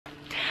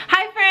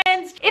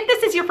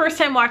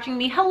first time watching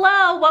me,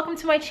 hello, welcome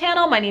to my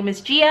channel. My name is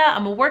Gia.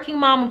 I'm a working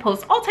mom who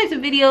posts all types of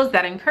videos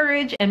that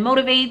encourage and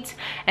motivate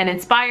and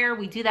inspire.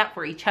 We do that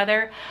for each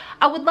other.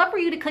 I would love for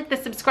you to click the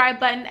subscribe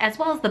button as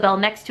well as the bell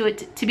next to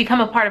it to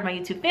become a part of my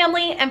YouTube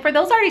family. And for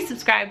those already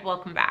subscribed,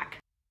 welcome back.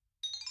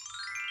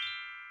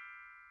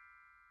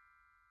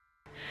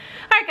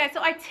 Alright guys,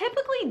 so I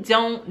typically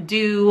don't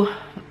do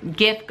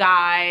gift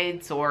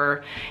guides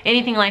or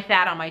anything like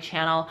that on my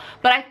channel,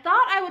 but I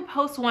thought I would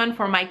post one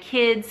for my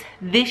kids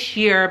this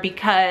year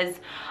because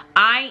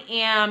I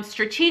am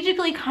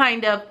strategically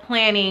kind of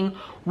planning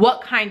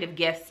what kind of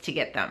gifts to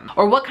get them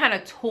or what kind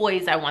of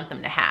toys I want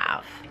them to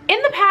have.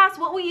 In the past,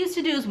 what we used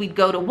to do is we'd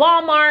go to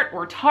Walmart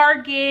or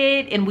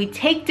Target and we'd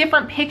take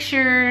different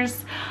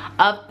pictures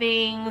of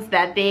things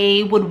that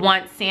they would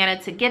want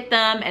Santa to get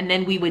them, and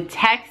then we would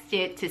text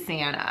it to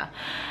Santa.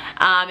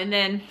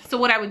 So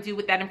what I would do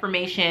with that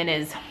information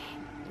is,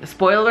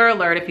 spoiler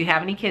alert if you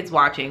have any kids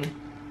watching,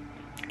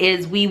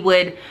 is we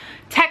would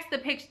text the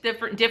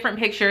different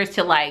pictures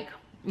to, like,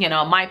 you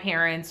know, my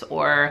parents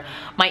or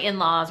my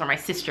in-laws or my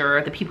sister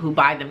or the people who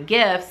buy them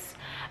gifts,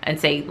 and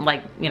say,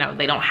 like, you know,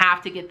 they don't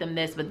have to get them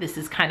this, but this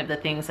is kind of the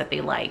things that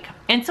they like.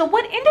 And so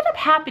what ended up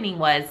happening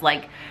was,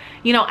 like,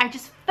 you know, I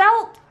just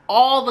felt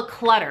all the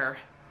clutter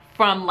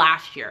from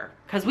last year,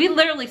 because we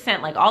literally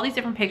sent like all these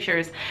different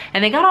pictures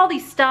and they got all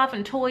these stuff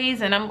and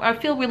toys, and I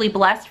feel really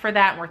blessed for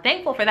that and we're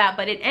thankful for that,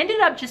 but it ended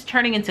up just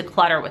turning into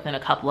clutter within a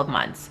couple of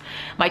months.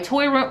 My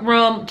toy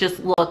room just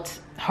looked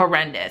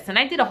horrendous, and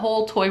I did a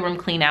whole toy room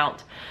clean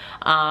out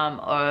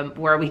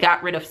where we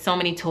got rid of so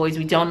many toys.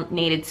 We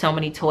donated so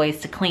many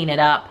toys to clean it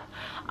up,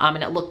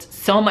 and it looked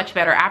so much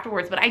better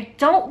afterwards, but I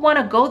don't want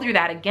to go through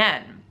that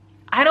again.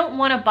 I don't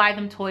want to buy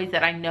them toys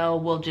that I know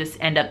will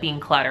just end up being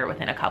clutter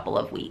within a couple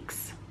of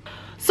weeks.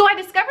 So I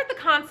discovered the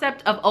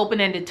concept of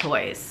open-ended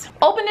toys.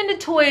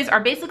 Open-ended toys are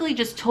basically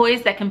just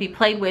toys that can be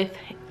played with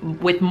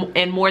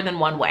in more than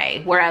one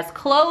way, whereas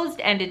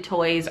closed-ended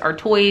toys are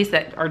toys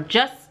that are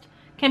just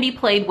can be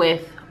played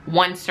with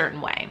one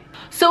certain way.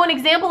 So an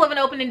example of an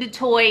open-ended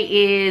toy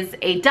is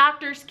a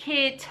doctor's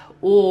kit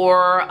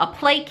or a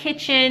play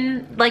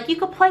kitchen. Like, you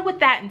could play with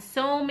that in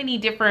so many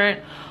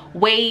different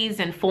ways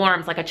and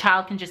forms. Like, a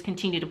child can just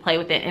continue to play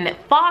with it, and it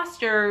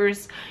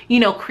fosters, you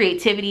know,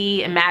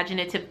 creativity,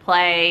 imaginative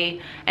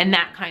play, and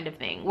that kind of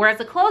thing. Whereas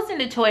a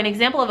closed-ended toy, an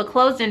example of a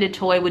closed-ended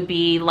toy would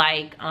be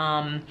like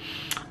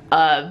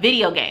a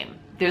video game.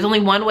 There's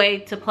only one way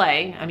to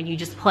play. I mean, you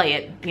just play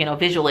it, you know,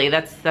 visually.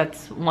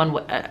 That's one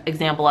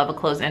example of a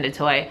closed-ended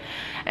toy.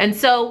 And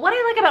so what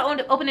I like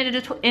about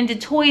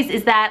open-ended toys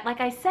is that, like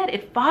I said,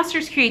 it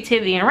fosters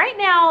creativity. And right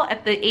now,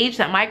 at the age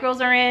that my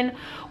girls are in,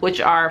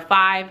 which are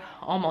 5,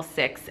 almost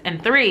 6,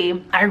 and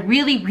 3, I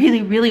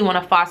really want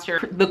to foster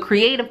the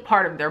creative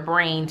part of their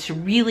brain to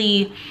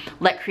really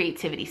let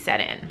creativity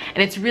set in. And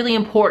it's really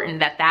important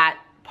that that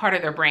part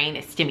of their brain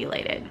is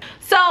stimulated.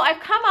 So I've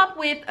come up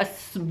with a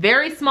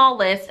very small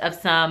list of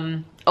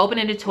some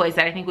open-ended toys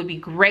that I think would be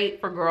great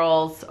for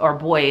girls or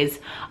boys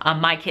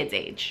my kids'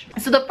 age.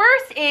 So the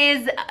first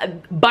is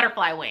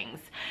butterfly wings.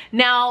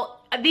 Now,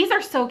 these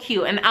are so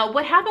cute, and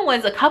what happened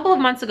was a couple of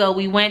months ago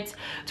we went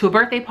to a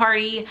birthday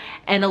party,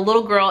 and a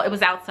little girl, it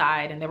was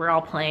outside and they were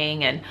all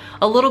playing, and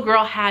a little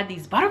girl had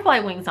these butterfly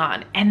wings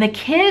on, and the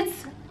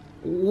kids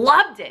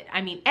loved it. I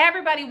mean,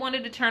 everybody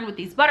wanted to turn with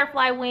these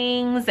butterfly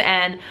wings,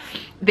 and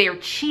they're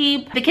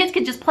cheap. The kids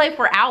could just play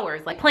for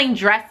hours, like playing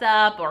dress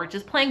up or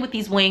just playing with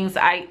these wings.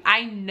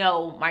 I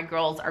know my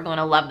girls are going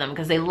to love them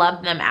because they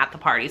love them at the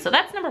party. So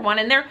that's number one,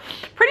 and they're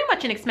pretty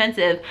much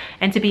inexpensive.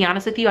 And to be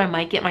honest with you, I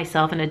might get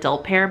myself an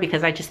adult pair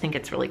because I just think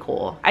it's really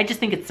cool. I just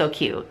think it's so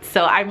cute.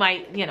 So I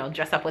might, you know,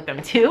 dress up with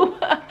them too.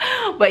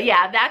 But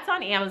yeah, that's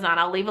on Amazon.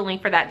 I'll leave a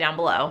link for that down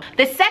below.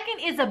 The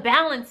second is a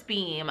balance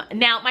beam.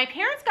 Now, my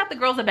parents got the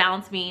girls a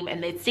balance beam,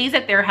 and it stays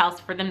at their house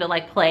for them to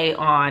like play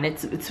on.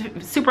 It's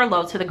super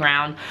low to the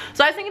ground.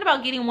 So I was thinking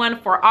about getting one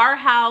for our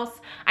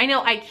house. I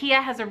know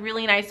IKEA has a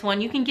really nice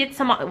one. You can get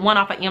one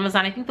off of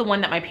Amazon. I think the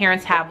one that my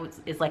parents have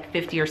is like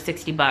 50 or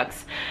 60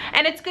 bucks.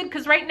 And it's good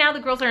because right now the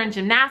girls are in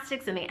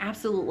gymnastics and they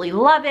absolutely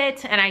love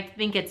it. And I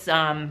think it's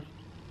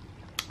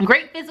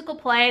great physical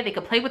play. They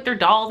could play with their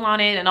dolls on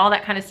it and all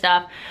that kind of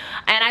stuff.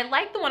 And I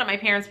like the one at my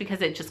parents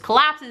because it just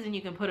collapses and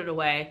you can put it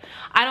away.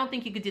 I don't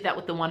think you could do that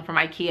with the one from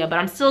IKEA, but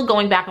I'm still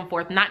going back and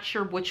forth, not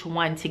sure which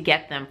one to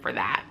get them for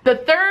that. The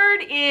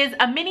third is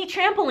a mini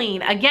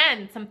trampoline.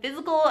 Again, some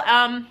physical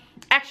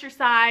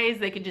exercise.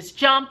 They could just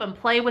jump and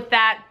play with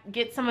that,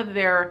 get some of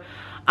their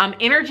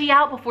energy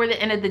out before the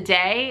end of the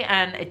day,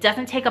 and it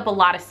doesn't take up a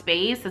lot of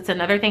space. That's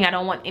another thing. I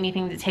don't want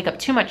anything to take up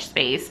too much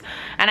space,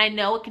 and I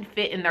know it can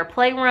fit in their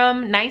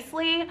playroom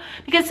nicely,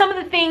 because some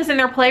of the things in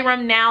their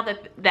playroom now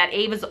that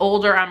Ava's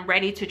older, I'm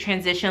ready to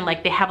transition.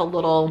 Like, they have a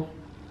little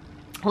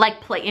like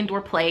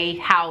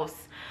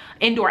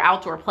indoor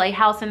outdoor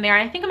playhouse in there.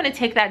 I think I'm going to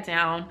take that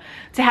down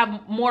to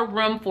have more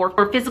room for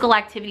physical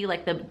activity,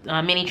 like the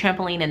mini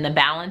trampoline and the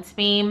balance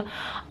beam.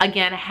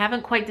 Again, I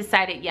haven't quite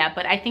decided yet,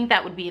 but I think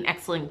that would be an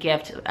excellent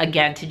gift,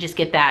 again, to just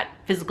get that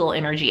physical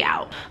energy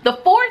out. The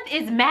fourth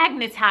is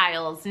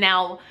Magnatiles.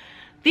 Now,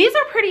 these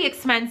are pretty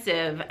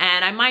expensive,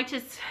 and I might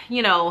just,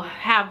 you know,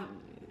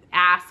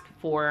 ask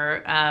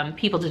for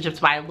people to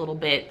just buy a little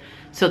bit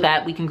so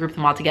that we can group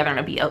them all together and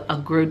it'll be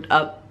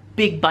a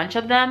big bunch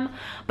of them.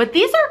 But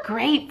these are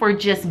great for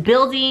just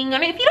building. I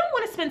mean, if you don't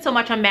want to spend so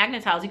much on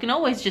Magnatiles, you can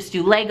always just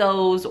do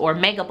Legos or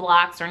Mega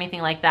Blocks or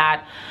anything like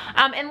that,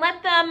 and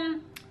let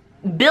them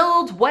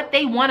build what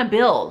they want to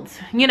build,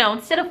 you know,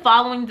 instead of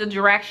following the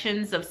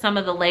directions of some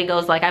of the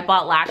Legos. Like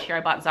last year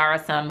I bought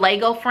Zara some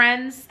Lego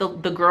friends, the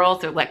girls,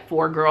 they're like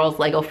 4 girls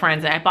Lego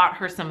friends, and I bought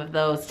her some of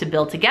those to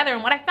build together.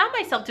 And what I found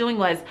myself doing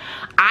was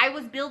I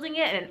was building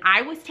it and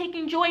I was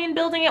taking joy in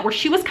building it, where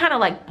she was kind of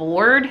like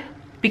bored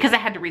because I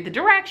had to read the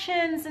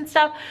directions and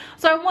stuff.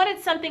 So I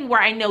wanted something where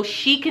I know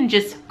she can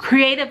just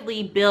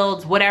creatively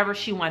build whatever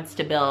she wants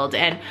to build.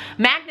 And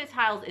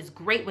Magnatiles is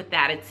great with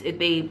that.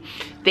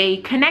 They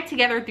connect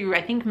together through,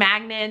 I think,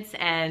 magnets,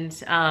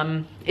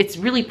 and it's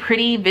really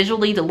pretty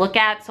visually to look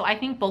at. So I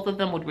think both of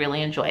them would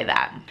really enjoy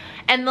that.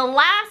 And the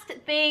last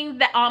thing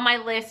that on my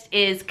list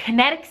is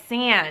Kinetic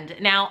Sand.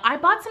 Now, I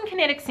bought some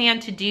Kinetic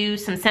Sand to do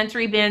some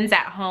sensory bins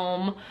at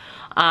home.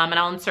 And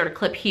I'll insert a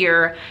clip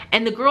here,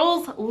 and the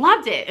girls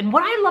loved it. And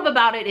what I love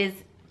about it is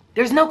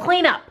there's no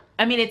cleanup.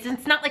 I mean,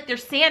 it's not like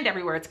there's sand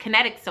everywhere. It's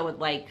kinetic, so it,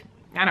 like,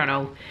 I don't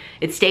know,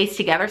 it stays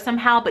together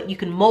somehow, but you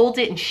can mold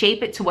it and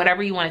shape it to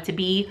whatever you want it to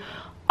be.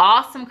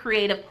 Awesome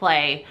creative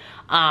play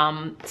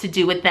to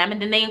do with them. And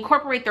then they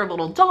incorporate their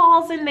little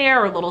dolls in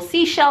there, or little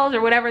seashells,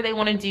 or whatever they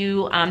want to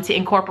do to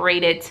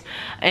incorporate it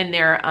in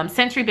their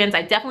sensory bins.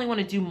 I definitely want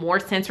to do more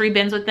sensory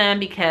bins with them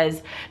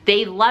because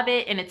they love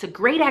it, and it's a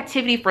great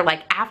activity for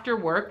like after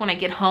work when I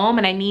get home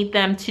and I need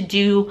them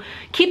to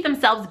keep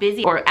themselves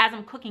busy, or as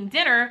I'm cooking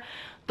dinner.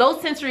 Those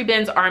sensory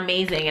bins are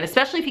amazing, and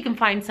especially if you can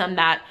find some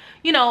that,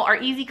 you know, are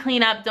easy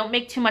cleanup, don't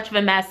make too much of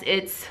a mess.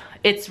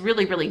 It's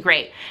really, really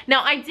great.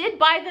 Now, I did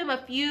buy them a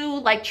few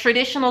like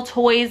traditional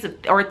toys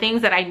or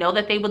things that I know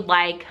that they would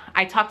like.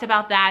 I talked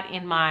about that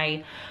in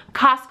my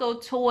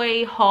Costco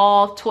toy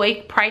haul,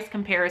 toy price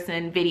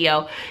comparison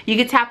video. You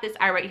can tap this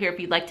eye right here if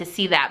you'd like to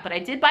see that. But I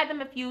did buy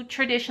them a few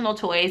traditional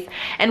toys,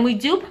 and we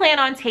do plan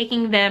on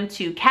taking them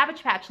to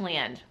Cabbage Patch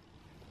Land.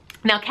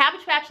 Now,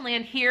 Cabbage Patch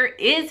Land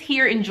is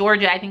here in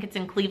Georgia. I think it's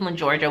in Cleveland,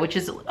 Georgia, which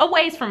is a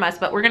ways from us,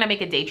 but we're gonna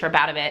make a day trip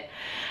out of it.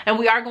 And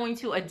we are going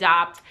to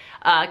adopt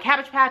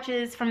Cabbage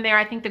Patches from there.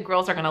 I think the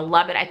girls are gonna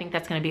love it. I think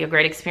that's gonna be a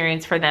great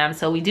experience for them.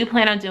 So we do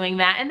plan on doing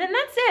that. And then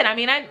that's it. I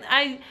mean,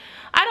 I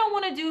don't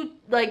wanna do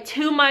like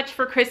too much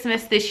for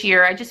Christmas this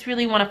year. I just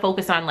really wanna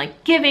focus on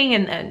like giving,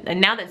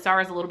 and now that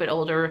Zara's a little bit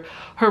older,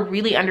 her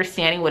really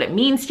understanding what it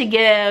means to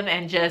give,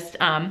 and just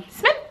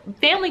spend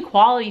family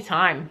quality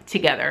time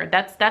together.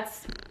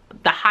 That's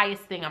the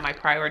highest thing on my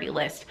priority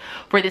list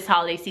for this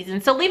holiday season.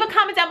 So leave a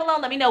comment down below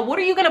and let me know, what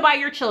are you gonna buy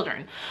your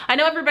children? I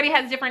know everybody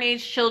has different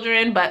age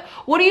children, but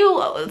what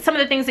are some of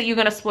the things that you're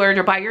gonna splurge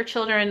or buy your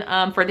children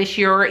for this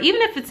year? Or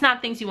even if it's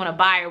not things you wanna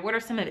buy, or what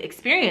are some of the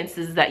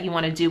experiences that you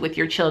wanna do with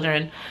your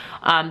children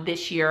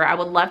this year? I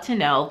would love to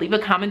know. Leave a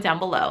comment down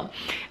below.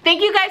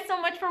 Thank you guys so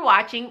much for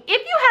watching.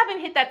 If you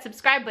haven't hit that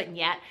subscribe button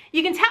yet,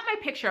 you can tap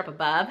my picture up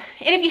above.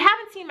 And if you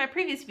haven't seen my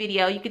previous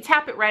video, you can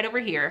tap it right over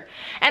here.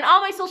 And all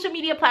my social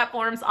media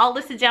platforms, all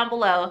listed down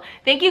below.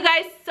 Thank you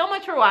guys so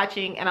much for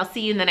watching, and I'll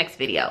see you in the next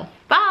video.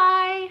 Bye.